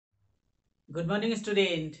Good morning,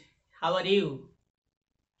 student. How are you?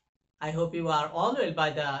 I hope you are all well by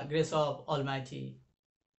the grace of Almighty.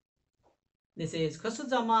 This is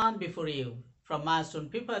Kashruzzaman before you from Milestone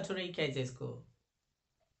Preparatory KG School.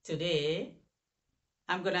 Today,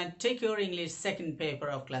 I'm gonna take your English second paper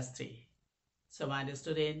of class 3. So, my dear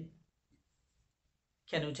student,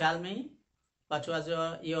 can you tell me what was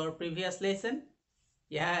your previous lesson?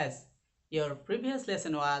 Yes, your previous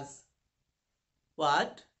lesson was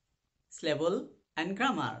what? Syllable and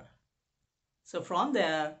grammar. So from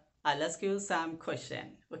there, I'll ask you some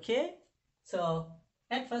question, okay? So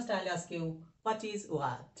at first I'll ask you, what is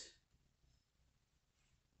what?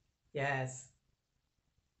 Yes,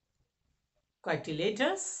 কয়েকটি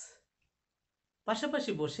letters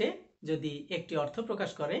পাশাপাশি বসে যদি একটি অর্থ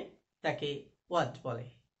প্রকাশ করে তাকে what বলে।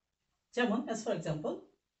 যেমন as for example,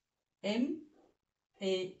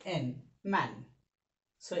 M-A-N, man.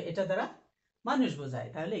 So এটা দ্বারা মানুষ বোঝায়,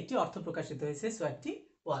 তাহলে একটি অর্থ প্রকাশিত হয়েছে, so একটি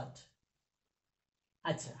what.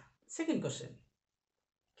 আচ্ছা, second question.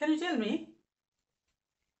 Can you tell me,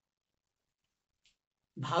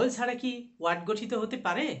 vowel ছাড়া কি ওয়ার্ড গঠিত হতে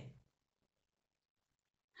পারে?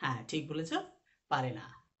 হ্যাঁ, ঠিক বলেছ, পারে না।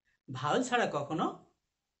 ভাওয়েল ছাড়া কখনো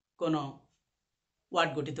কোনো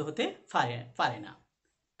ওয়ার্ড গঠিত হতে পারে না।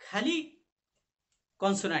 খালি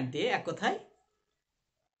কনসোনান্ট দিয়ে, এক কথায়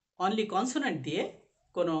অনলি কনসোনান্ট দিয়ে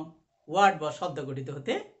কোনো ওয়ার্ড বা শব্দ গঠিত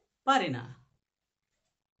হতে পারে না।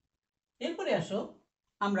 এরপরে আসো,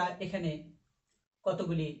 আমরা এখানে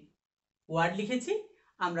কতগুলি ওয়ার্ড লিখেছি,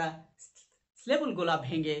 আমরা সিলেবলগুলো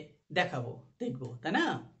ভেঙে দেখাবো, দেখবো, তাই না?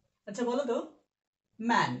 আচ্ছা বলো তো,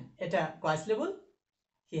 ম্যান এটা কয় সিলেবল?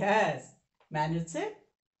 ইয়েস, ম্যান হচ্ছে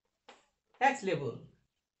এক সিলেবল।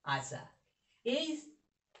 আচ্ছা, এই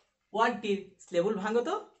ওয়ার্ডটির সিলেবল ভাঙো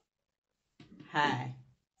তো। হ্যাঁ,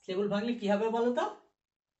 সিলেবল ভাঙলে কি হবে বলো তো?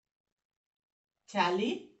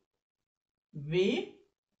 টেলিভিশন,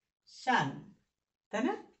 তাই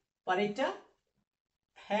না? পরেরটা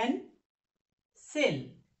ফ্যান, সেল,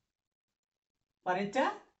 পরেরটা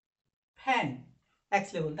ফ্যান, এক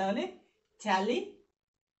সিলেবল, তাহলে টেলিভিশন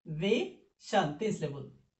তিন সিলেবল,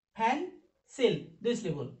 ফ্যান সেল দুই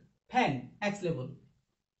সিলেবল, ফ্যান এক সিলেবল,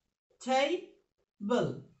 টেবল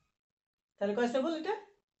তাহলে কয় সিলেবল? এটা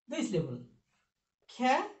দুই সিলেবল,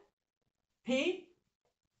 ক্যাপিটাল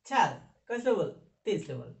কয় সিলেবল? তিন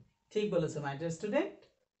সিলেবল। ঠিক বলেছো my dear student.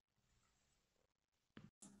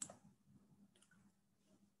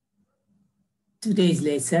 Today's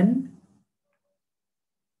lesson,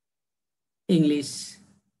 English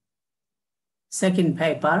second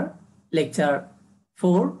paper, lecture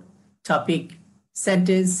 4, topic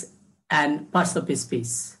sentence and parts of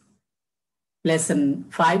speech, lesson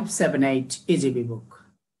 578 EGB book.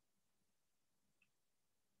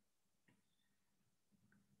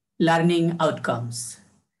 Learning outcomes.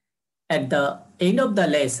 At the end of the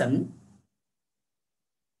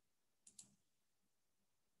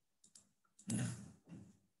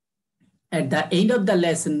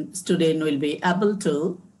lesson, student will be able to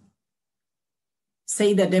say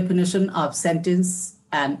the definition of sentence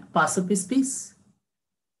and parts of speech,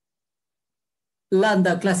 learn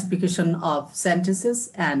the classification of sentences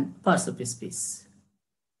and parts of speech.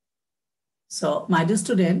 So, my dear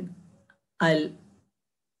student, I'll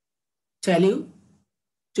tell you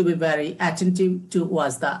to be very attentive to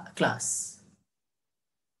watch the class.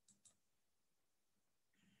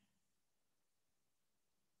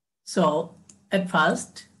 So, at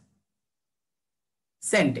first,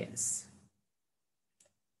 sentence.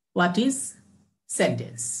 What is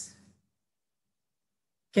sentence?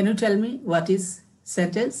 Can you tell me what is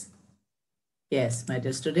sentence? Yes, my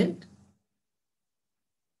dear student.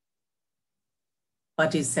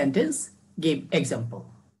 What is sentence? Give example.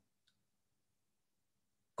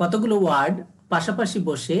 কতগুলো word পাশাপাশি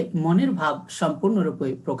বসে মনের ভাব সম্পূর্ণরূপে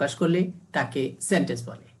প্রকাশ করলে তাকে sentence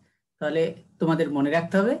বলে। তাহলে তোমাদের মনে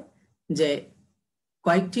রাখতে হবে যে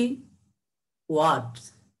কয়েকটি ওয়ার্ড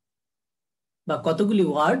বা কতগুলি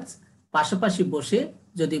ওয়ার্ড পাশাপাশি বসে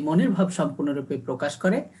যদি মনের ভাব সম্পূর্ণরূপে প্রকাশ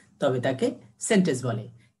করে তবে তাকে সেন্টেন্স বলে।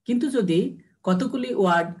 কিন্তু যদি কতগুলি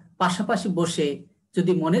ওয়ার্ড পাশাপাশি বসে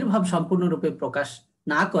যদি মনের ভাব সম্পূর্ণরূপে প্রকাশ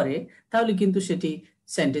না করে তাহলে কিন্তু সেটি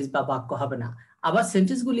সেন্টেন্স বা বাক্য হবে না। আবার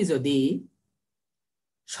সেন্টেন্সগুলি যদি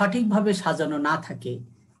সঠিকভাবে সাজানো না থাকে,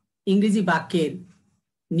 ইংরেজি বাক্যের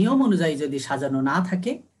নিয়ম অনুযায়ী যদি সাজানো না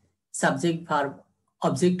থাকে, সাবজেক্ট ভার্ব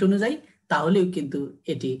অবজেক্ট অনুযায়ী, তাহলেও কিন্তু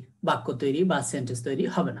এটি বাক্য তৈরি বা সেন্টেন্স তৈরি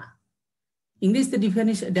হবে না। ইংরেজিতে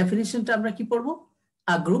ডেফিনিশনটা আমরা কি পড়বো?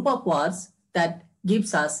 A group of words that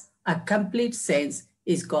gives us a complete sense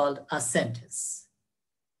is called a sentence.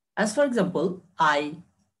 As for example, I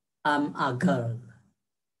am a girl.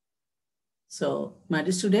 So, my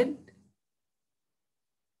dear student,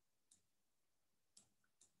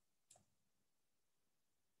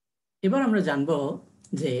 এবার আমরা জানবো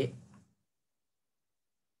যে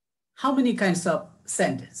how many kinds of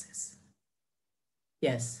sentences.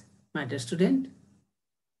 Yes, my dear student,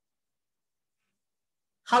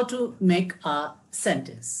 how to make a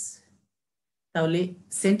sentence. তাহলে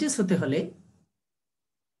sentence হতে হলে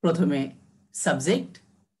প্রথমে subject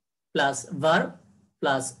plus verb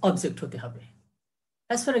plus object হতে হবে।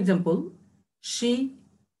 As for example, she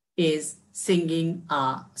is singing a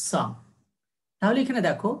song. তাহলে এখানে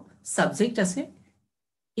দেখো সাবজেক্ট আছে,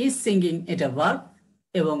 is singing এটা ভার্ব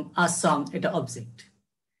এবং a song এটা অবজেক্ট।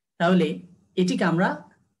 তাহলে এটিকে আমরা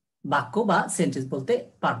বাক্য বা সেন্টেন্স বলতে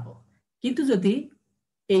পারবো। কিন্তু যদি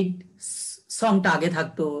এই সংটা আগে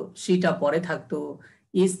থাকতো, শিটা পরে থাকতো,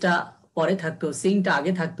 ইজটা পরে থাকতো, সিংটা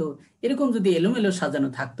আগে থাকতো, এরকম যদি এলোমেলো সাজানো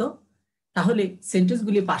থাকতো তাহলে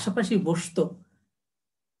সেন্টেন্সগুলি পাশাপাশি বসতো,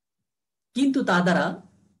 কিন্তু তা দ্বারা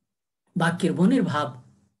বাক্যের মনের ভাব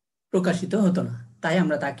প্রকাশিত হতো না, তাই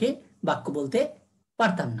আমরা তাকে বাক্য বলতে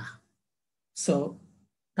পারতাম না। সো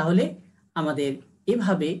তাহলে আমাদের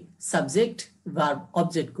এভাবে সাবজেক্ট ভার্ব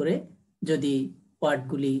অবজেক্ট করে যদি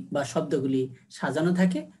ওয়ার্ডগুলি বা শব্দগুলি সাজানো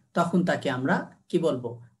থাকে তখন তাকে আমরা কি বলবো,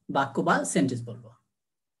 বাক্য বা সেন্টেন্স বলবো।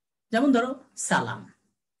 যেমন ধরো সালাম,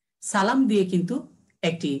 সালাম দিয়ে কিন্তু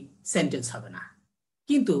একটি সেন্টেন্স হবে না,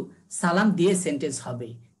 কিন্তু সালাম দিয়ে সেন্টেন্স হবে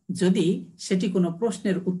যদি সেটি কোনো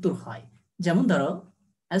প্রশ্নের উত্তর হয়। যেমন ধরো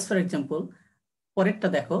অ্যাজ ফর এক্সাম্পল পরেরটা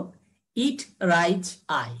দেখো, ইট রাইজ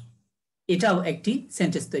আই, এটাও একটি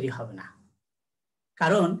সেন্টেন্স তৈরি হবে না,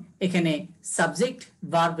 কারণ এখানে সাবজেক্ট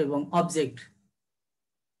ভার্ব এবং অবজেক্ট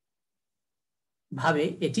ভাবে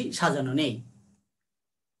এটি সাজানো নেই।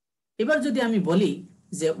 এবার যদি আমি বলি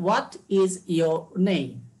যে হোয়াট ইজ ইয়োর নেম,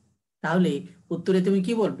 তাহলে উত্তরে তুমি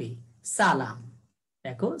কি বলবে, সালাম।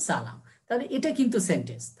 দেখো সালাম, তাহলে এটা কিন্তু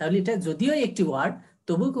সেন্টেন্স। তাহলে এটা যদিও একটি ওয়ার্ড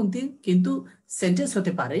তবু কিন্তু সেন্টেন্স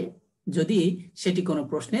হতে পারে যদি সেটি কোনো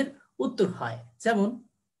প্রশ্নের উত্তর হয়। যেমন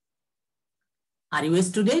are U a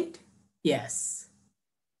student, yes.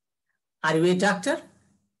 Are U A doctor,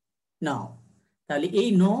 no. তাহলে এই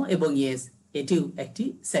নো এবং ইয়েস এটিও একটি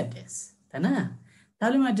সেন্টেন্স, তাই না?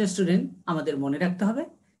 তাহলে মাই ডিয়ার স্টুডেন্ট, আমাদের মনে রাখতে হবে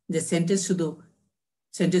যে সেন্টেন্স শুধু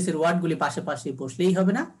সেন্টেন্সের ওয়ার্ডগুলি পাশাপাশি বসলেই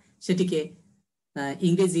হবে না, সেটিকে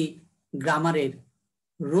ইংরেজি গ্রামারের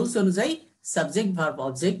রুলস অনুযায়ী সাবজেক্ট ভার্ব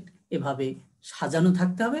অবজেক্ট এভাবে সাজানো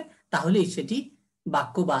থাকতে হবে, তাহলেই সেটি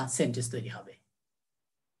বাক্য বা সেন্টেন্স তৈরি হবে।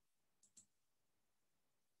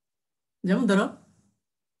 যেমন ধরো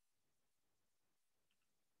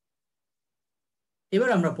এবার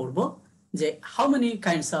আমরা পড়ব যে how many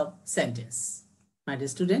kinds of sentence. My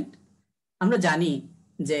dear student, আমরা জানি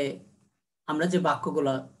যে আমরা যে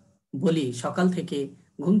বাক্যগুলো বলি সকাল থেকে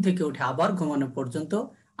ঘুম থেকে উঠে আবার ঘুমানো পর্যন্ত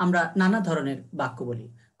আমরা নানা ধরনের বাক্য বলি।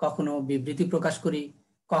 কখনো বিবৃতি প্রকাশ করি,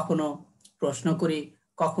 কখনো প্রশ্ন করি,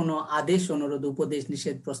 কখনো আদেশ অনুরোধ উপদেশ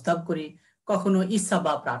নিষেধ প্রস্তাব করি, কখনো ইচ্ছা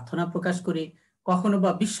বা প্রার্থনা প্রকাশ করি, কখনো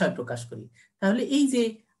বা বিস্ময় প্রকাশ করি। তাহলে এই যে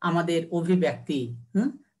আমাদের অভিব্যক্তি,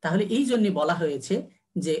 তাহলে এই জন্য বলা হয়েছে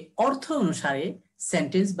যে অর্থ অনুসারে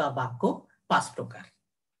সেন্টেন্স বা বাক্য 5 প্রকার।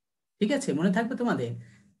 ঠিক আছে, মনে থাকবে তোমাদের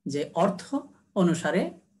যে অর্থ অনুসারে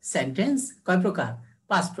সেন্টেন্স কয় প্রকার,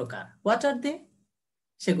 5 প্রকার। হোয়াট আর দে?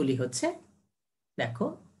 সেগুলি হচ্ছে, দেখো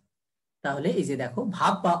তাহলে এই যে দেখো,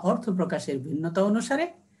 ভাব বা অর্থ প্রকাশের ভিন্নতা অনুসারে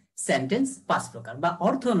সেন্টেন্স 5 প্রকার, বা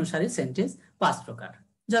অর্থ অনুসারে সেন্টেন্স 5 প্রকার,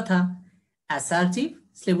 যথা অ্যাসার্টিভ,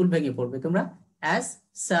 স্লেবল ভেঙে পড়বে তোমরা,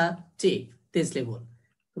 অ্যাসার্টিভ 3 স্লেবল,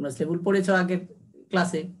 তোমরা স্লেবল পড়েছো আগের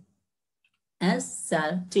ক্লাসে।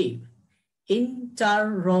 Assertive,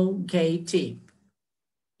 interrogative,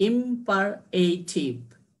 imperative,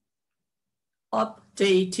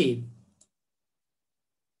 optative,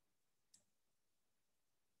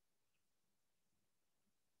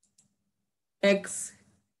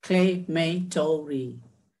 exclamatory.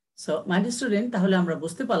 So my dear student, তাহলে আমরা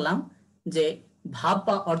বুঝতে পারলাম যে ভাব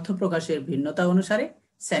বা অর্থ প্রকাশের ভিন্নতা অনুসারে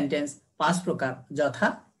সেন্টেন্স 5 প্রকার, যথা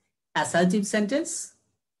assertive sentence,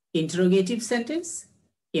 interrogative sentence,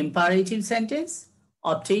 imperative sentence,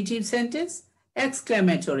 optative sentence,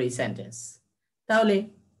 exclamatory sentence. তাহলে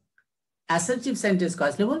assertive sentence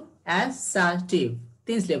কয় স্লেবল, assertive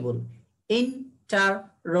 3 স্লেবল,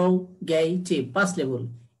 interrogative 5 স্লেবল,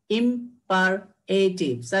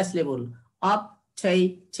 imperative 4 স্লেবল,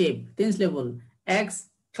 optative 3 স্লেবল,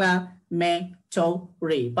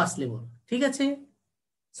 exclamatory 5 স্লেবল। ঠিক আছে?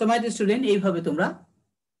 সো মাই ডিয়ার স্টুডেন্ট, এইভাবে তোমরা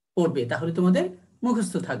পড়বে, তাহলে তোমাদের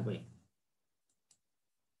মুখস্থ থাকবে।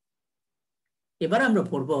 এবার আমরা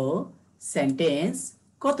পড়ব সেন্টেন্স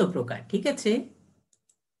কত প্রকার। ঠিক আছে,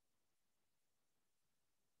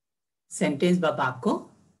 সেন্টেন্স বা বাক্য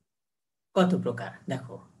কত প্রকার।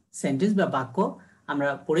 দেখো সেন্টেন্স বা বাক্য আমরা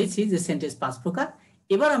পড়েছি যে সেন্টেন্স 5 প্রকার।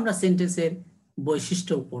 এবার আমরা সেন্টেন্সের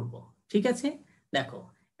বৈশিষ্ট্য পড়ব। ঠিক আছে, দেখো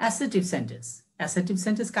অ্যাসার্টিভ সেন্টেন্স। অ্যাসার্টিভ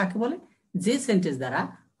সেন্টেন্স কাকে বলে? যে সেন্টেন্স দ্বারা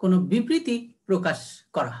কোনো বিবৃতি প্রকাশ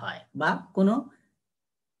করা হয় বা কোনো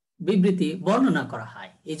বিবৃতি বর্ণনা করা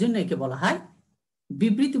হয়, এই জন্য একে বলা হয়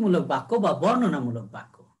বিবৃতিমূলক বাক্য বা বর্ণনামূলক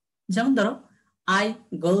বাক্য। যেমন ধরো, আই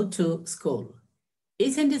গো টু স্কুল। এই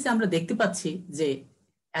সেন্টেন্সে আমরা দেখতে পাচ্ছি যে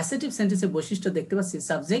অ্যাসার্টিভ সেন্টেন্সের বৈশিষ্ট্য দেখতে পাচ্ছি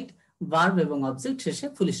সাবজেক্ট, ভার্ব এবং অবজেক্ট শেষে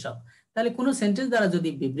ফুল স্টপ। তাহলে কোনো সেন্টেন্স দ্বারা যদি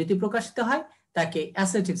বিবৃতি প্রকাশিত হয় তাকে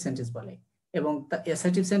অ্যাসার্টিভ সেন্টেন্স বলে। এবং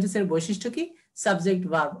অ্যাসার্টিভ সেন্টেন্সের বৈশিষ্ট্য কি? Subject,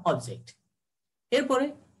 verb, object. এরপরে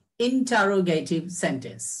ইন্টারোগেটিভ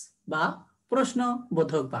সেন্টেন্স বা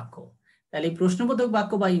প্রশ্নবোধক বাক্য। তাহলে প্রশ্নবোধক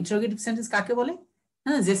বাক্য বা ইন্টারোগেটিভ সেন্টেন্স কাকে বলে?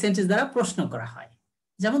 হ্যাঁ, যে সেন্টেন্স দ্বারা প্রশ্ন করা হয়।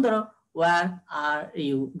 যেমন ধরো, ওয়ার আর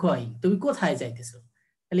ইউ গোয়িং, তুমি কোথায় যাইতেছো?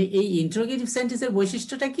 তাহলে এই ইন্টারোগেটিভ সেন্টেন্সের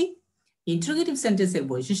বৈশিষ্ট্যটা কি? ইন্টারোগেটিভ সেন্টেন্সের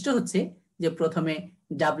বৈশিষ্ট্য হচ্ছে যে প্রথমে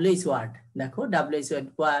ডাব্লিউএইচ ওয়ার্ড, দেখো WH word,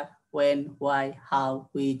 war, when, why, how,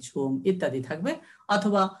 which, হুম ইত্যাদি থাকবে,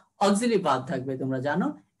 অথবা অক্সিলারি ভার্ব থাকবে। তোমরা জানো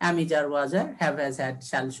am, is, are, was, are, have, has, had,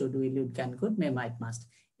 shall, should, will, would, can, could, may, might, must।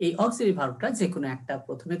 এই অক্সিলারি ভার্বটা যে কোনো একটা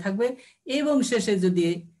প্রথমে থাকবে এবং শেষে যদি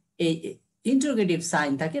এই ইন্টারোগেটিভ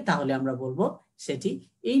সাইন থাকে তাহলে আমরা বলবো সেটি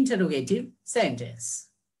ইন্টারোগেটিভ সেন্টেন্স।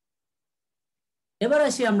 এবার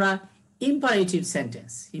আসি আমরা ইম্পারেটিভ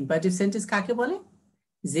সেন্টেন্স। ইম্পারেটিভ সেন্টেন্স কাকে বলে?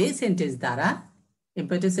 যে সেন্টেন্স দ্বারা,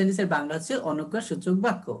 ইম্পারেটিভ সেন্টেন্সের বাংলা হচ্ছে অনুজ্ঞাসূচক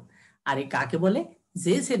বাক্য। আর এই কাকে বলে?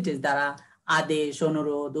 যে সেন্টেন্স দ্বারা আদেশ,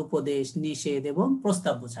 অনুরোধ, উপদেশ, নিষেধ এবং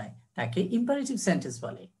প্রস্তাব বোঝায় তাকে ইম্পারেটিভ সেন্টেন্স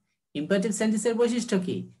বলে। ইম্পারেটিভ সেন্টেন্সের বৈশিষ্ট্য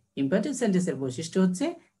কি? ইম্পারেটিভ সেন্টেন্সের বৈশিষ্ট্য হচ্ছে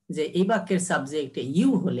যে এই বাক্যের সাবজেক্ট ইউ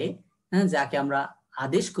হলে, যাকে আমরা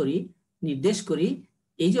আদেশ করি, নির্দেশ করি।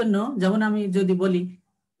 এই জন্য যেমন আমি যদি বলি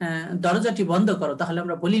দরজাটি বন্ধ করো, তাহলে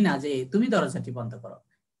আমরা বলি না যে তুমি দরজাটি বন্ধ করো,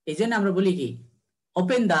 এই জন্য আমরা বলি কি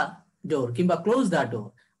ওপেন দা ডোর কিংবা ক্লোজ দা ডোর।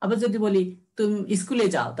 আবার যদি বলি তুমি স্কুলে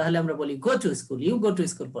যাও, তাহলে আমরা বলি go to school, you go to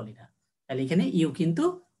school বলি না। তাহলে এখানে ইউ কিন্তু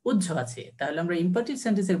উজ্জ আছে। তাহলে আমরা ইম্পারেটিভ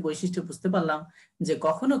সেন্টেন্সের বৈশিষ্ট্য বুঝতে পারলাম যে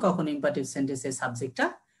কখনো কখনো ইম্পারেটিভ সেন্টেন্সের সাবজেক্টটা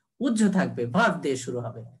উজ্জ থাকবে, ভার্ব দিয়ে শুরু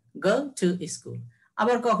হবে, গো টু স্কুল।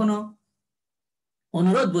 আবার কখনো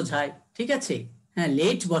অনুরোধ বোঝায়, ঠিক আছে, হ্যাঁ,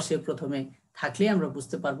 লেট বসে প্রথমে, থাকলে আমরা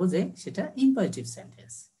বুঝতে পারবো যে সেটা ইম্পারেটিভ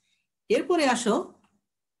সেন্টেন্স। এরপরে আসো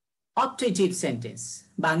অপটেটিভ সেন্টেন্স।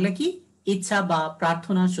 বাংলা কি? ইচ্ছা বা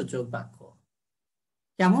প্রার্থনা সূচক বাক্য।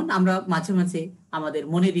 যেমন আমরা মাঝে মাঝে আমাদের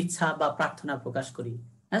মনের ইচ্ছা বা প্রার্থনা প্রকাশ করি।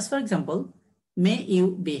 As for example, may you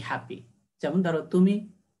be happy. যেমন ধরো তুমি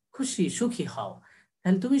খুশি, সুখী হও।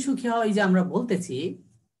 তাহলে তুমি সুখী হও এই যে আমরা বলতেছি,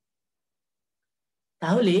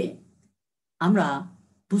 তাহলে আমরা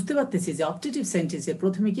বুঝতে পারতেছি যে অপটেটিভ সেন্টেন্সের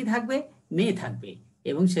প্রথমে কি থাকবে? মে থাকবে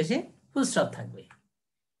এবং শেষে ফুল স্টপ থাকবে।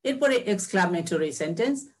 এরপরে এক্সক্লামেটরি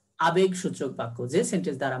সেন্টেন্স, আবেগ সূচক বাক্য। যে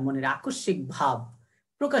সেন্টেন্স দ্বারা মনের আকস্মিক ভাব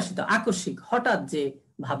প্রকাশিত, আকস্মিক হঠাৎ যে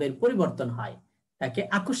ভাবের পরিবর্তন হয় তাকে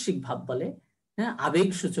আকস্মিক ভাব বলে, হ্যাঁ, আবেগ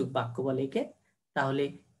সূচক বাক্য বলে একে। তাহলে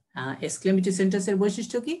এক্সক্লেমেটরি সেন্টেন্সের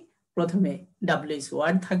বৈশিষ্ট্য কি? প্রথমে ডাব্লিউএইচ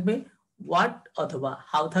ওয়ার্ড থাকবে, ওয়াট অথবা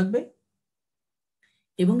হাউ থাকবে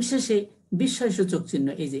এবং শেষে বিস্ময় সূচক চিহ্ন,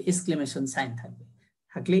 এই যে এক্সক্লেমেশন সাইন থাকবে।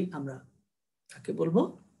 থাকলেই আমরা তাকে বলবো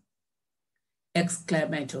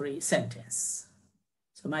exclamatory sentence.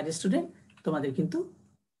 So my dear student, তোমাদের কিন্তু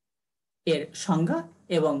এর সংজ্ঞা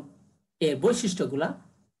এবং এর বৈশিষ্ট্যগুলা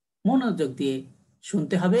মনোযোগ দিয়ে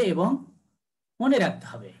শুনতে হবে এবং মনে রাখতে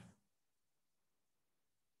হবে।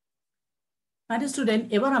 মাই ডিয়ার স্টুডেন্ট,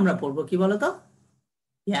 এবার আমরা পড়বো কি বলতো?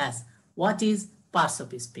 Yes, what is parts of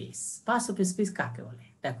speech. Parts of speech কাকে বলে?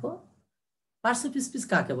 দেখো, পার্টস অফ স্পিচ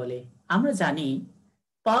কাকে বলে? আমরা জানি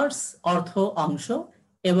পার্টস অর্থ অংশ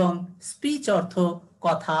এবং স্পিচ অর্থ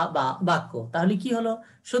কথা বা বাক্য। তাহলে কি হলো?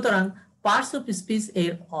 সুতরাং পার্টস অফ স্পিচ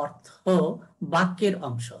এর অর্থ বাক্যের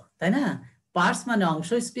অংশ, তাই না? পার্টস মানে অংশ,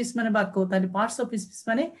 স্পিচ মানে বাক্য। তাহলে পার্টস অফ স্পিচ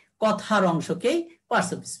মানে কথার অংশকেই পার্টস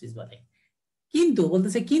অফ স্পিচ বলে। কিন্তু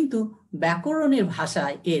বলতেছে কিন্তু ব্যাকরণের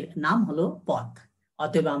ভাষায় এর নাম হলো পদ।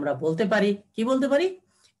 অতএব আমরা বলতে পারি, কি বলতে পারি?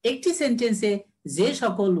 একটি সেন্টেন্সে যে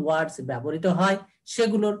সকল ওয়ার্ডস ব্যবহৃত হয়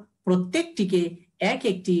সেগুলোর প্রত্যেকটিকে এক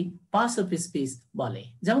একটি পার্টস অফ স্পিচ বলে।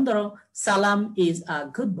 যেমন ধরো, সালাম ইজ আ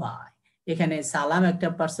গুড বাই। এখানে সালাম একটা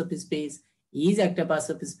পার্টস অফ স্পিচ, ইজ একটা পার্টস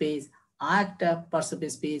অফ স্পিচ, আ একটা পার্টস অফ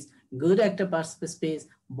স্পিচ, গুড একটা পার্টস অফ স্পিচ,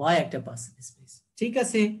 বয় একটা পার্টস অফ স্পিচ। ঠিক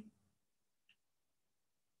আছে,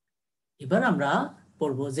 এবার আমরা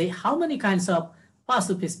পড়বো যে how many kinds of parts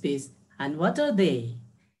of speech and what are দে।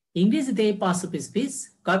 ইংরেজিতে পার্টস অফ স্পিচ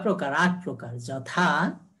কয় প্রকার? 8 প্রকার, যথা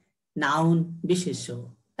নাউন, বিশেষ্য।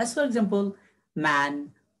 অ্যাজ ফর এক্সাম্পল, ম্যান,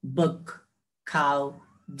 বুক, খাও,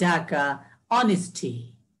 ডাকা, অনেস্টি।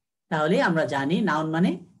 তাহলে আমরা জানি নাউন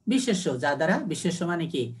মানে বিশেষ্য, যা দ্বারা, বিশেষ্য মানে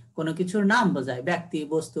কি? কোনো কিছুর নাম বোঝায়, ব্যক্তি,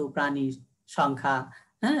 বস্তু, প্রাণী, সংখ্যা,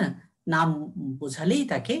 হ্যাঁ, নাম বোঝালেই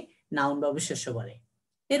তাকে নাউন বা বিশেষ্য বলে।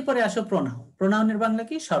 এরপরে আসো প্রোনাউন। প্রোনাউনের বাংলা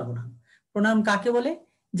কি? সর্বনাম। প্রোনাউন কাকে বলে?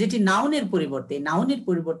 যেটি নাউনের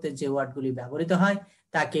পরিবর্তে যে ওয়ার্ডগুলি ব্যবহৃত হয়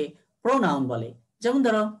তাকে প্রোনাউন বলে। যেমন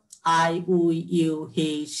ধরো I, we, you, he,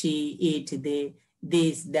 she, it, they,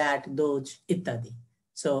 this, that, those ইত্যাদি।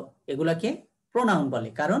 সো এগুলাকে প্রোনাউন বলে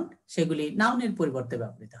কারণ সেগুলি নাউনের পরিবর্তে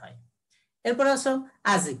ব্যবহৃত হয়। এরপর আসো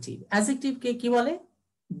অ্যাডজেক্টিভ। অ্যাডজেক্টিভকে কি বলে?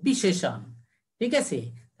 বিশেষণ। ঠিক আছে,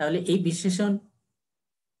 তাহলে এই বিশেষণ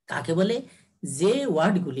কাকে বলে? যে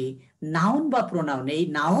ওয়ার্ডগুলি নাউন বা প্রোনাউন, এই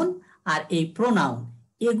নাউন আর এই প্রোনাউন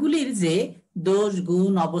এগুলির যে দোষ,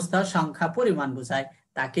 গুণ, অবস্থা, সংখ্যা, পরিমাণ বোঝায়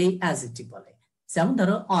তাকেই অ্যাডজেক্টিভ বলে। যেমন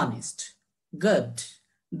ধরো অনেস্ট, গুড,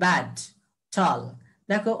 ব্যাড, টল।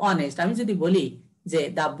 দেখো অনেস্ট, আমি যদি বলি যে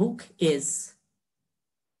দ্য বুক ইজ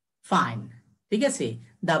ফাইন, ঠিক আছে,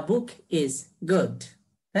 দ্য বুক ইজ গুড,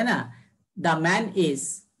 তাই না? দ্য ম্যান ইজ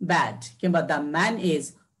ব্যাড কিংবা দ্য ম্যান ইজ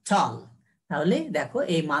টল, তাহলে দেখো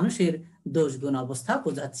এই মানুষের দোষ, গুণ, অবস্থা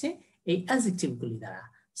বোঝাচ্ছে এই অ্যাডজেক্টিভ গুলি দ্বারা।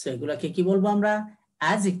 সো এগুলাকে কি বলবো আমরা?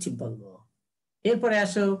 অ্যাডজেক্টিভ বলবো। এরপরে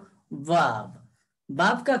আসো ভার্ব।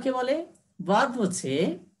 ভার্ব কাকে বলে? ভার্ব হচ্ছে,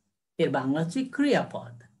 এর বাংলা হচ্ছে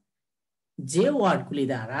ক্রিয়াপদ, যে ওয়ার্ডগুলি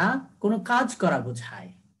দ্বারা কোনো কাজ করা বোঝায়।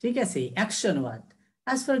 ঠিক আছে, action word.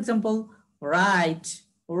 As for example right,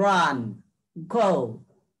 run, go,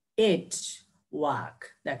 it, walk.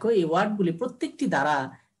 দেখো এই ওয়ার্ডগুলি প্রত্যেকটি দ্বারা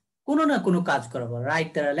কোনো না কোনো কাজ করা বোঝায়। রাইট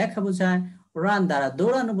দ্বারা লেখা বোঝায়, রান দ্বারা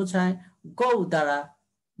দৌড়ানো বোঝায়, গো দ্বারা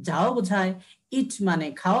যাওয়া বোঝায়, ইট মানে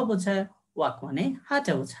খাওয়া বোঝায়, ওয়াক মানে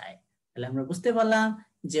হাঁটা বোঝায়। তাহলে আমরা বুঝতে পারলাম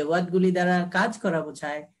যে ওয়ার্ডগুলি দ্বারা কাজ করা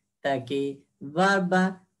বোঝায় তাকে ভার্ব বা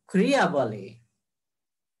ক্রিয়া বলে।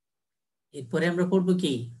 এরপরে আমরা পড়বো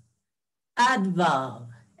কি? অ্যাডভার্ব।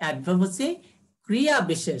 অ্যাডভার্ব হচ্ছে ক্রিয়া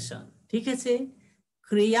বিশেষণ। ঠিক আছে,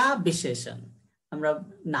 ক্রিয়া বিশেষণ আমরা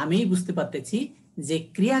নামেই বুঝতে পারতেছি যে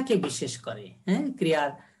ক্রিয়াকে বিশেষ করে। হ্যাঁ,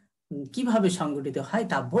 ক্রিয়ার কিভাবে সংগঠিত হয়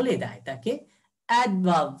তা বলে দেয়, তাকে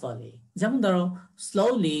অ্যাডভার্ব বলে। যেমন ধরো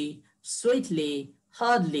স্লোলি, সুইটলি,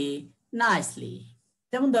 হার্ডলি, নাইসলি।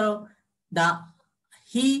 যেমন ধরো দা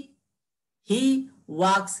হি হি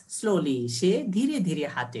ওয়াক্স স্লোলি, সে ধীরে ধীরে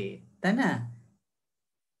হাঁটে, তাই না?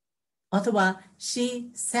 অথবা she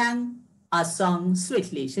sang a song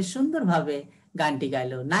sweetly, সে সুন্দরভাবে গানটি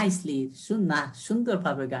গাইলো। নাইসলি,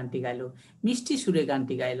 সুন্দরভাবে গানটি গাইলো, মিষ্টি সুরে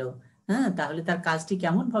গানটি গাইলো। হ্যাঁ, তাহলে তার কাজটি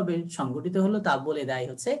কেমন ভাবে সংগঠিত হলো তা বলে দেয়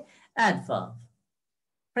হচ্ছে অ্যাডভার্ব।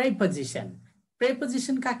 প্রিপজিশন।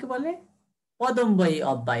 প্রিপজিশন কাকে বলে? পদম্বয়ী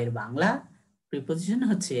অব্যয়ের বাংলা। প্রিপজিশন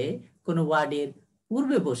হচ্ছে কোনো ওয়ার্ডের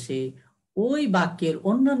পূর্বে বসে ওই বাক্যের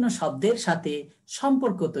অন্যান্য শব্দের সাথে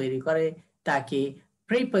সম্পর্ক তৈরি করে তাকে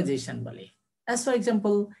প্রিপজিশন বলে। As for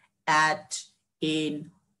example, at, in,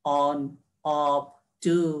 on, of,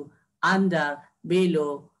 to, under,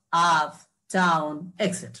 below, up, down,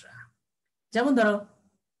 etc. যেমন ধরো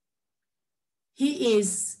he is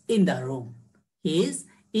in the room, he is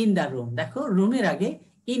in the room। দেখো রুমের আগে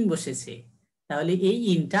ইন বসেছে, তাহলে এই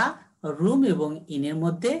ইনটা রুম এবং ইনের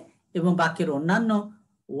মধ্যে এবং বাক্যের অন্যান্য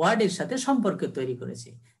ওয়ার্ডের সাথে সম্পর্ক তৈরি করেছে।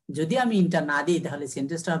 যদি আমি ইনটা না দিই তাহলে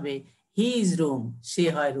সেন্টেন্সটা হবে হি ইজ রুম, সে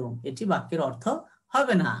হয় রুম, এটি বাক্যের অর্থ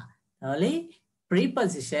হবে না। তাহলে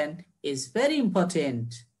preposition is very important.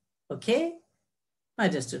 Okay my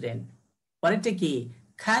dear student, পরেরটা কি?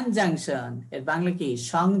 কনজাংশন। এর বাংলা কি?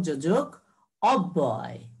 সংযোজক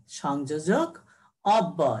অব্যয়। সংযোজক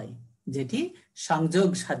অব্যয় যেটি সংযোগ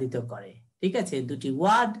সাধিত করে। ঠিক আছে, দুটি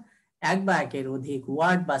ওয়ার্ড, এক বা একের অধিক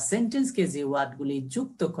ওয়ার্ড বা সেন্টেন্সকে যে ওয়ার্ডগুলি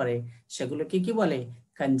যুক্ত করে সেগুলোকে কি বলে?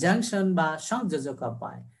 কনজাংশন বা সংযোজক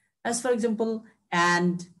অব্যয়। As for example,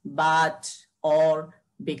 and, but, or,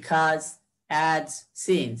 because, as,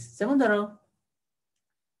 since। যেমন ধরো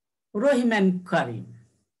রহিম and Karim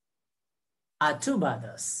are two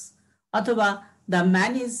brothers, অথবা the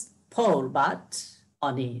man is poor but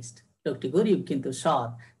honest, লোকটি গরিব কিন্তু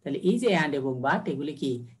সৎ। তাহলে এই যে and এবং but এগুলি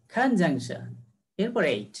কি? কনজাংশন। এরপর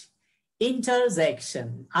 8, ইন্টারজেকশন,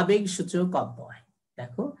 আবেগ সূচক অব্যয়।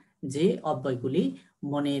 দেখো যে অব্যয়গুলি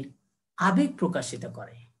মনের আবেগ প্রকাশিত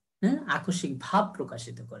করে, হ্যাঁ, আকস্মিক ভাব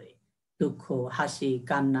প্রকাশিত করে, দুঃখ, হাসি,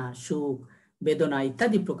 কান্না, সুখ, বেদনা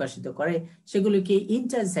ইত্যাদি প্রকাশিত করে, সেগুলিকে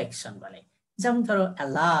ইন্টারজেকশন বলে। যেমন ধরো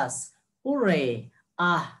অ্যালাস, হুররে,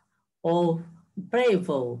 আহ, ও,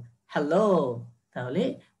 ব্রেভো, হ্যালো। তাহলে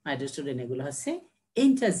মাই ডিয়ার স্টুডেন্ট এগুলো হচ্ছে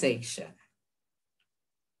ইন্টারজেকশন।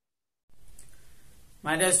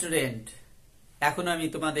 মাই ডিয়ার স্টুডেন্ট, এখন আমি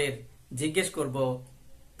তোমাদের জিজ্ঞেস করব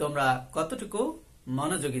তোমরা কতটুকু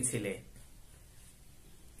মনোযোগী ছিলে।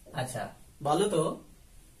 আচ্ছা বলো তো,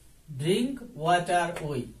 ড্রিঙ্ক ওয়াটার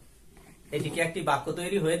উই, এটি কি একটি বাক্য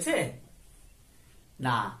তৈরি হয়েছে?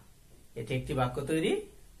 না, এটি একটি বাক্য তৈরি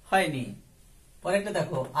হয়নি। পরেরটা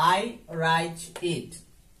দেখো, আই রাইট ইট,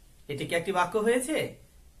 এটি কি একটি বাক্য হয়েছে?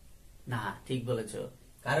 না, ঠিক বলেছ।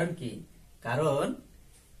 কারণ কি? কারণ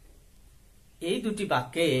এই দুটি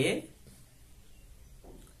বাক্যে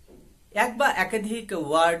এক বা একাধিক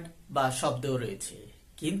ওয়ার্ড বা শব্দ রয়েছে,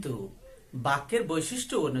 কিন্তু বাক্যের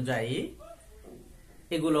বৈশিষ্ট্য অনুযায়ী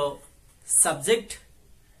এগুলো সাবজেক্ট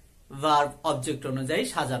ভার্ব অবজেক্ট অনুযায়ী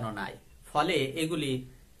সাজানো নাই, ফলে এগুলি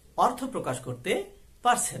অর্থ প্রকাশ করতে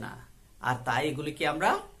পারছে না, আর তাই এগুলিকে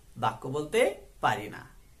আমরা বাক্য বলতে পারি না।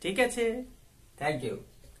 ঠিক আছে, থ্যাংক ইউ।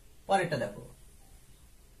 পরেরটা দেখো,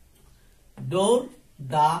 ডোর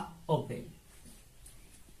দা ওপেন।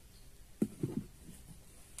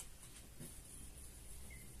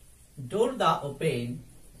 ডোর দা ওপেন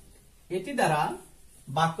এটি দ্বারা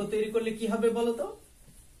বাক্য তৈরি করলে কি হবে বলতো?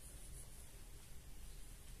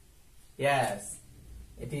 ইয়েস,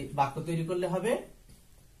 এটি বাক্য তৈরি করলে হবে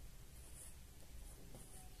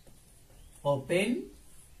ওপেন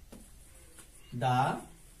দা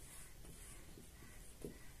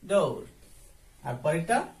ডোর। আর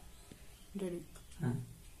পরেরটা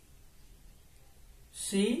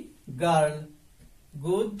C girl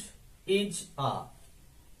good is a.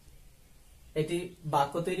 এটি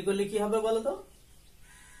বাক্য তৈরি করলে কি হবে বলতো?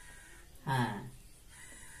 হ্যাঁ,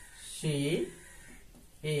 C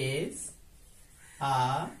is a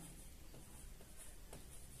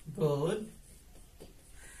good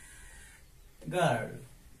girl.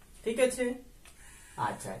 ঠিক আছে,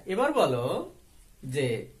 আচ্ছা এবার বলো যে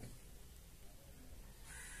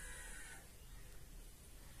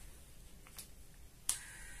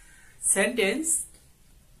সেন্টেন্স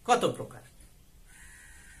কত প্রকার?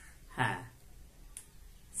 হ্যাঁ,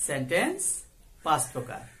 সেন্টেন্স 5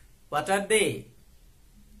 প্রকার। What are they?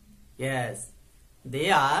 Yes, they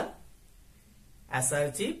are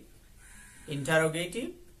assertive,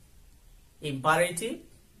 interrogative, imperative,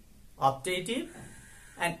 optative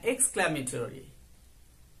and exclamatory.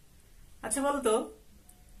 আচ্ছা বলো তো,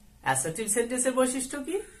 অ্যাসার্টিভ সেন্টেন্সের বৈশিষ্ট্য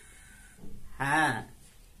কি? হ্যাঁ,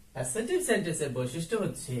 অ্যাসার্টিভ সেন্টেন্সের বৈশিষ্ট্য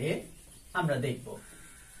হচ্ছে, আমরা দেখব।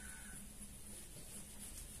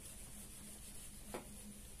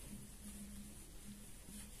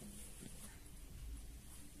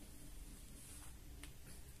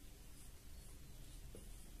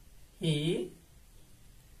 He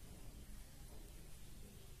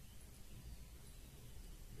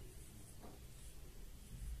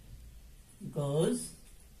goes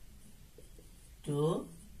to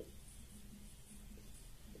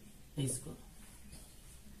school.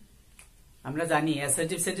 আমরা জানি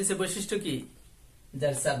অ্যাসার্টিভ সেন্টেন্সের বৈশিষ্ট্য কি?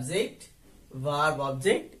 যার সাবজেক্ট, ভার্ব,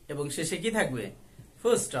 অবজেক্ট এবং শেষে কি থাকবে?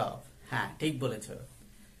 Full stop. হ্যাঁ, ঠিক বলেছো।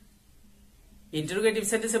 ইন্টারোগেটিভ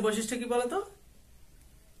সেন্টেন্সের বৈশিষ্ট্য কি বলতো?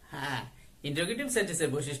 হ্যাঁ, ইন্টারোগেটিভ সেন্টেন্সের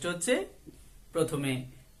বৈশিষ্ট্য হচ্ছে প্রথমে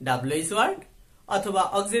ডাব্লিউএইচ ওয়ার্ড অথবা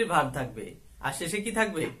অক্সিলারি ভার্ব থাকবে, আর শেষে কি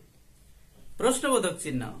থাকবে? প্রশ্নবোধক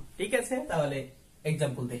চিহ্ন। ঠিক আছে, তাহলে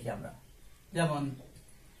এক্সাম্পল দেখি আমরা। যেমন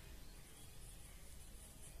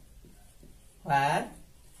where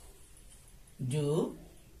do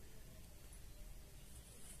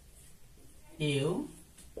you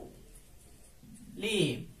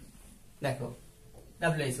live? দেখো,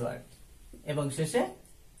 ডাব্লিউএইচ ওয়ার্ড এবং শেষে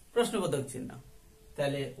প্রশ্নবোধক চিহ্ন।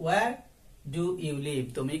 তাহলে where do you live,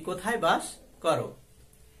 তুমি কোথায় বাস করো?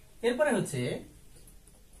 এরপরে হচ্ছে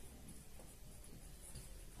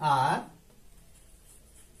are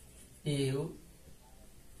you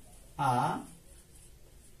a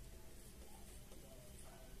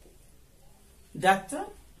ডাক্তার?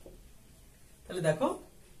 তাহলে দেখো,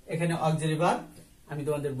 এখানে অক্সিলারি ভার্ব আমি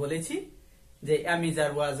তোমাদের বলেছি যে am, is,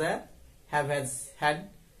 are, was, are, have, has, had,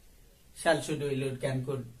 shall, should, will, would, can,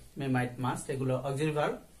 could, may, might, must, এগুলো অক্সিলারি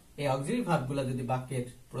ভার্ব। এই অক্সিলারি ভার্বগুলো যদি বাক্যের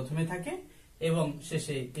প্রথমে থাকে এবং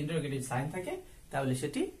শেষে ইন্টারোগেটিভ সাইন থাকে, তাহলে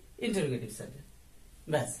সেটি ইন্টারোগেটিভ সেন্টেন্স।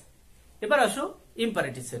 ব্যাস, এবার আসো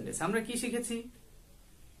ইম্পারেটিভ সেন্টেন্স। আমরা কি শিখেছি?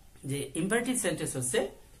 যে ইম্পারেটিভ সেন্টেন্স হচ্ছে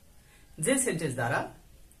যে সেন্টেন্স দ্বারা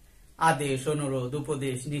আদেশ, অনুরোধ,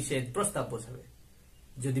 উপদেশ, নিষেধ, প্রস্তাব বোঝাবে।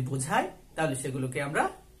 যদি বোঝায় তাহলে সেগুলোকে আমরা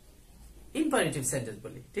ইম্পারেটিভ সেন্টেন্স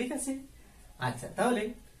বলি। ঠিক আছে, আচ্ছা তাহলে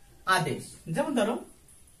আদেশ, যেমন ধরো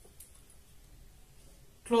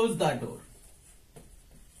close the door.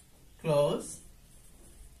 Close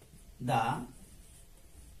the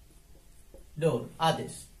door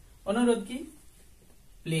আদেশ। অনুরোধ কি?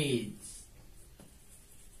 Please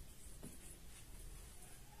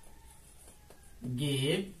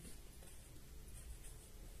give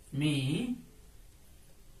me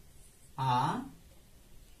a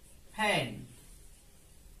hand.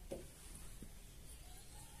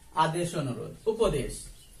 আদেশ, অনুরোধ। উপদেশ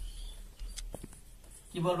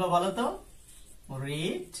কি বলবো বলো তো?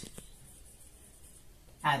 Read,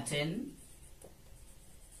 attend,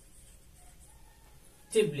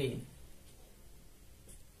 attentively.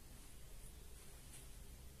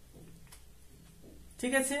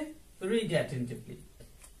 ঠিক আছে, read attentively.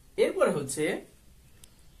 এরপর হচ্ছে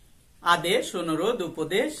আদেশ, অনুরোধ,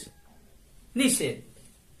 উপদেশ, নিষেধ।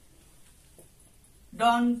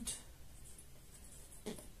 Don't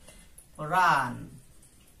run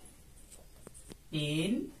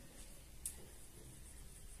in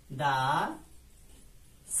the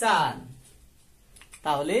sun.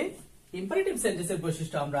 তাহলে ইম্পারেটিভ সেন্টেন্সের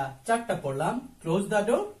বৈশিষ্ট্য আমরা চারটা পড়লাম। Close the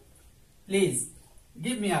door, please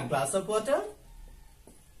give me a glass of water,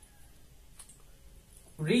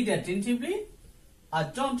 read attentively, R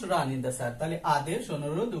don't run in the sun. তাহলে আদেশ,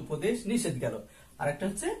 অনুরোধ, উপদেশ, নিষেধ গেল। আর একটা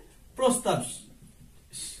হচ্ছে প্রস্তাব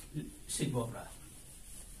শিখবো আমরা।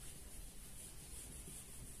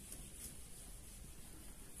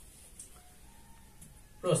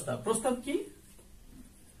 প্রস্তাব, প্রস্তাব কি?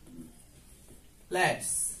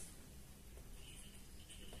 Let's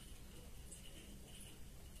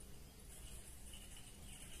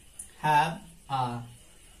have a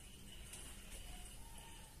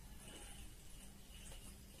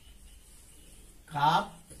cup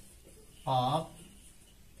of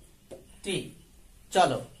tea.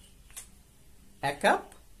 চলো এক কাপ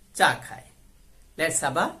চা খাই। Let's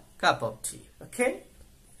have a cup of tea. Okay?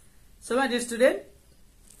 So my dear student,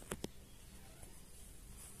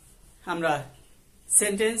 আমরা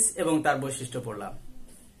সেন্টেন্স এবং তার বৈশিষ্ট্য পড়লাম।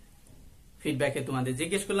 ফিডব্যাকে তোমাদের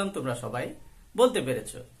জিজ্ঞেস করলাম, তোমরা সবাই বলতে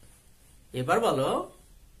পেরেছো। এবার বলো,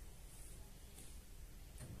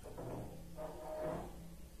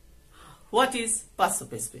 হোয়াট ইজ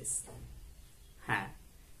পার্টসিপেট স্পেস? হ্যাঁ,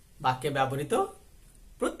 বাক্যে ব্যবহৃত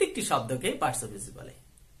প্রত্যেকটি শব্দকে পার্টসিপেট বলে।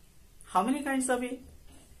 How many kinds of it?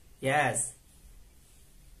 Yes,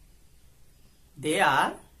 they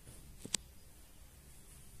R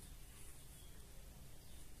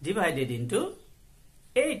divided into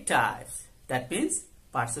 8 types. That means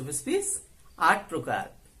parts of speech 8 প্রকার।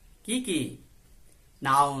 কি কি?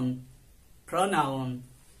 noun, pronoun,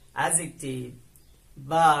 adjective,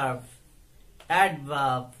 verb,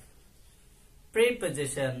 adverb,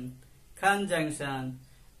 preposition, conjunction,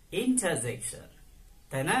 interjection.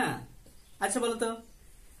 তাই না? আচ্ছা বলো তো,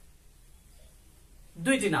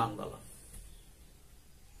 দুইটি নাউন বলো।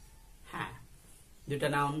 হ্যাঁ, দুইটা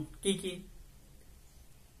নাউন কি কি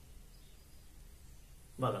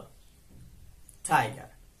বলো?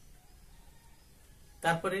 টাইগার,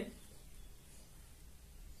 তারপরে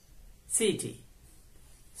city.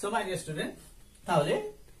 So my dear student, তাহলে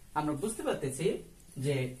আমরা বুঝতে পারতেছি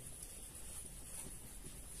যে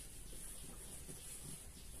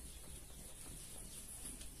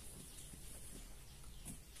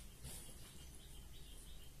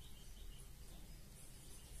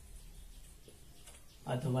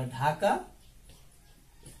অথবা ঢাকা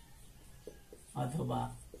অথবা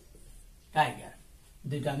টাইগার,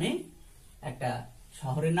 দুইটা মেয়ে, একটা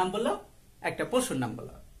শহরের নাম বললো, একটা পশুর নাম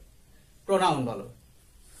বললো। প্রোনাউন বলো।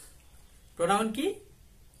 প্রোনাউন কি?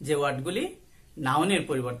 যে ওয়ার্ডগুলি নাউনের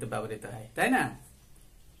পরিবর্তে ব্যবহৃত হয়, তাই না?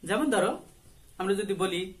 যেমন ধরো, আমরা যদি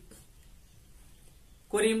বলি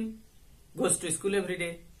করিম goes to school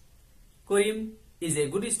everyday, Karim is a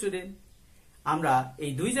good student. আমরা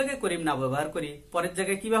এই দুই জায়গায় করিম না ব্যবহার করি, পরের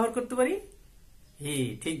জায়গায় কি ব্যবহার করতে পারি? হি।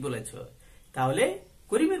 ঠিক বলেছ। তাহলে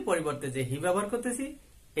করিমের পরিবর্তে যে হি ব্যবহার করতেছি,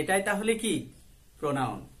 এটাই তাহলে কি?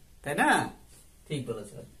 প্রোনাউন, তাই না? ঠিক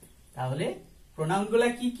বলেছ। তাহলে প্রোনাউন গুলা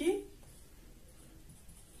কি কি?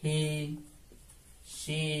 হি,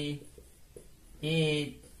 she, it,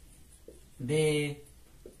 they,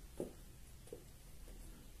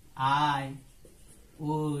 I,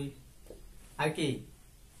 we, আর কি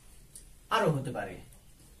আরো হতে পারে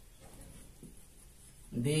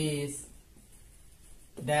দিস,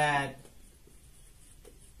 দ্যাট,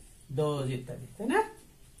 দোজ ইত্যাদি, তাই না?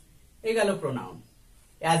 এই গেল প্রোনাউন।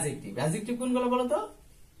 অ্যাডজেক্টিভ, অ্যাডজেক্টিভ কোনগুলো বলো তো?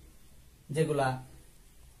 যেগুলা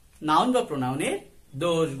নাউন বা প্রোনাউনের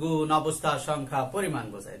দোষ, গুণ, অবস্থা, সংখ্যা, পরিমাণ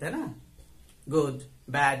বোঝায়, তাই না? গুড,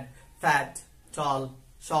 ব্যাড, ফ্যাট, টল,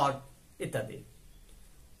 শর্ট ইত্যাদি।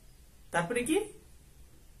 তারপরে কি?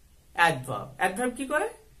 অ্যাডভার্ব। অ্যাডভার্ব কি করে?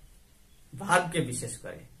 ভার্বকে বিশেষ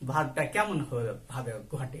করে। ভার্বটা কেমন ভাবে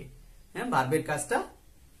ঘটে, হ্যাঁ, ভার্বের কাজটা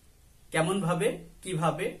কেমন ভাবে,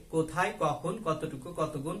 কিভাবে, কোথায়, কখন, কতটুকু,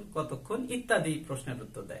 কতগুণ, কতক্ষণ ইত্যাদি প্রশ্নের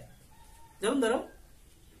উত্তর দেয়। যেমন ধরো,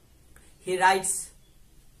 হি রাইটস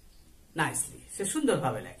নাইসলি, সে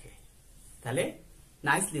সুন্দরভাবে লেখে। তাহলে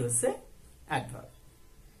নাইসলি হচ্ছে অ্যাডভার্ব।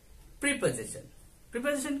 প্রিপোজিশন।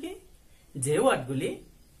 প্রিপোজিশন কি? যে ওয়ার্ডগুলি,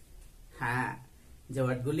 হ্যাঁ, যে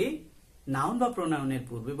ওয়ার্ডগুলি নাউন বা প্রোনাউনের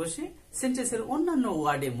পূর্বে বসে সেন্টেন্সের অন্যান্য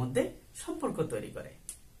ওয়ার্ডের মধ্যে সম্পর্ক তৈরি করে।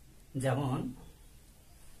 যেমন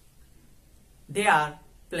they are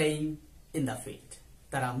playing in the field.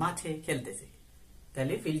 তারা মাঠে খেলতেছে।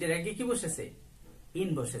 তাহলে ফিল্ডের আগে কি বসেছে? ইন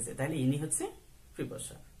বসেছে। তাহলে ইনই হচ্ছে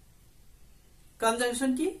প্রিপোজিশন।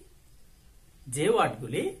 কনজাংশন কি? যে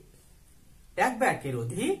ওয়ার্ডগুলি এক বা একের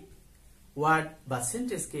অধিক ওয়ার্ড বা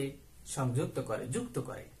সেন্টেন্সকে সংযুক্ত করে, যুক্ত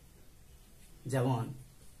করে। যেমন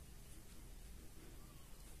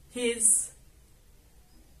he is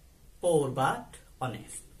poor but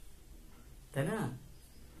honest, তাই না?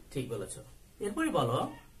 ঠিক বলেছ। এরপরে বলো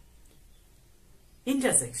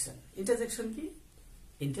ইন্টারজেকশন। ইন্টারজেকশন কি?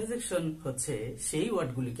 ইন্টারজেকশন হচ্ছে সেই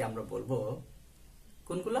ওয়ার্ডগুলিকে আমরা বলবো,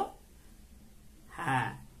 কোনগুলো? হ্যাঁ,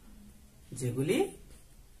 যেগুলি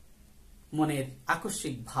মনের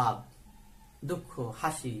আকস্মিক ভাব, দুঃখ,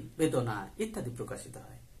 হাসি, বেদনা ইত্যাদি প্রকাশিত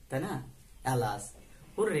হয়, তাই না? Alas,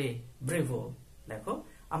 hurray, bravo. দেখো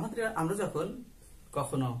আমরা যখন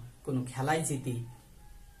কখনো কোনো খেলায় জিতি,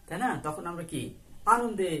 তাই না, তখন আমরা কি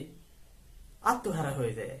আনন্দে আত্মহারা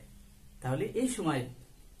হয়ে যায়। তাহলে এই সময়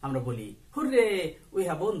আমরা বলি hurray, we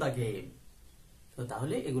have won the game. তো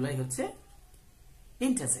তাহলে এগুলাই হচ্ছে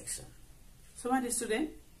intersection. So my dear student,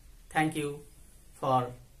 thank you for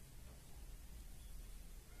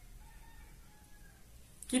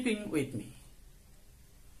keeping with me.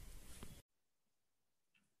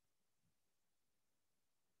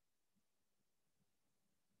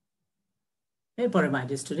 এরপরে মাই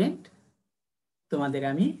ডিয়ার স্টুডেন্ট, তোমাদের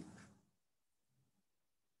আমি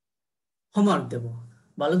হোমওয়ার্ক দেব।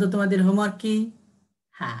 বলো তো তোমাদের হোমওয়ার্ক কি?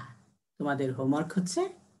 হ্যাঁ, তোমাদের হোমওয়ার্ক হচ্ছে,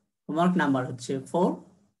 হোমওয়ার্ক নাম্বার হচ্ছে 4,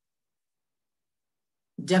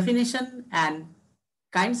 definition and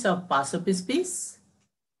kinds of passive speech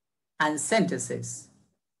and sentences,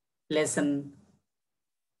 lesson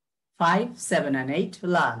 5, 7 and 8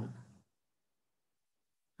 learn।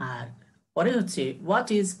 আর পরে হচ্ছে what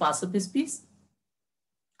is passive speech,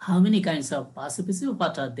 how many kinds of passive speech,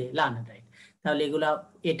 what are they, learn and write। তাহলে এগুলা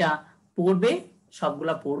এটা পড়বে,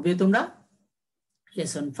 সবগুলা পড়বে তোমরা।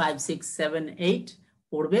 লেসন 5, 6, 7, 8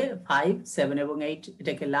 পড়বে, 5, 7 এবং 8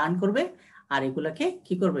 এটাকে লার্ন করবে, আর এগুলাকে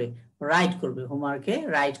কি করবে? রাইট করবে। হোমওয়ার্কে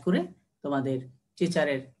রাইট করে তোমাদের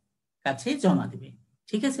টিচারের কাছে জমা দিবে।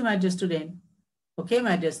 ঠিক আছে my dear student? Okay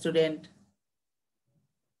my dear student,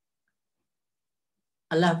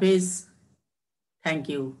 Allah Hafiz. Thank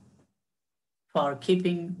you for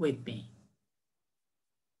keeping with me.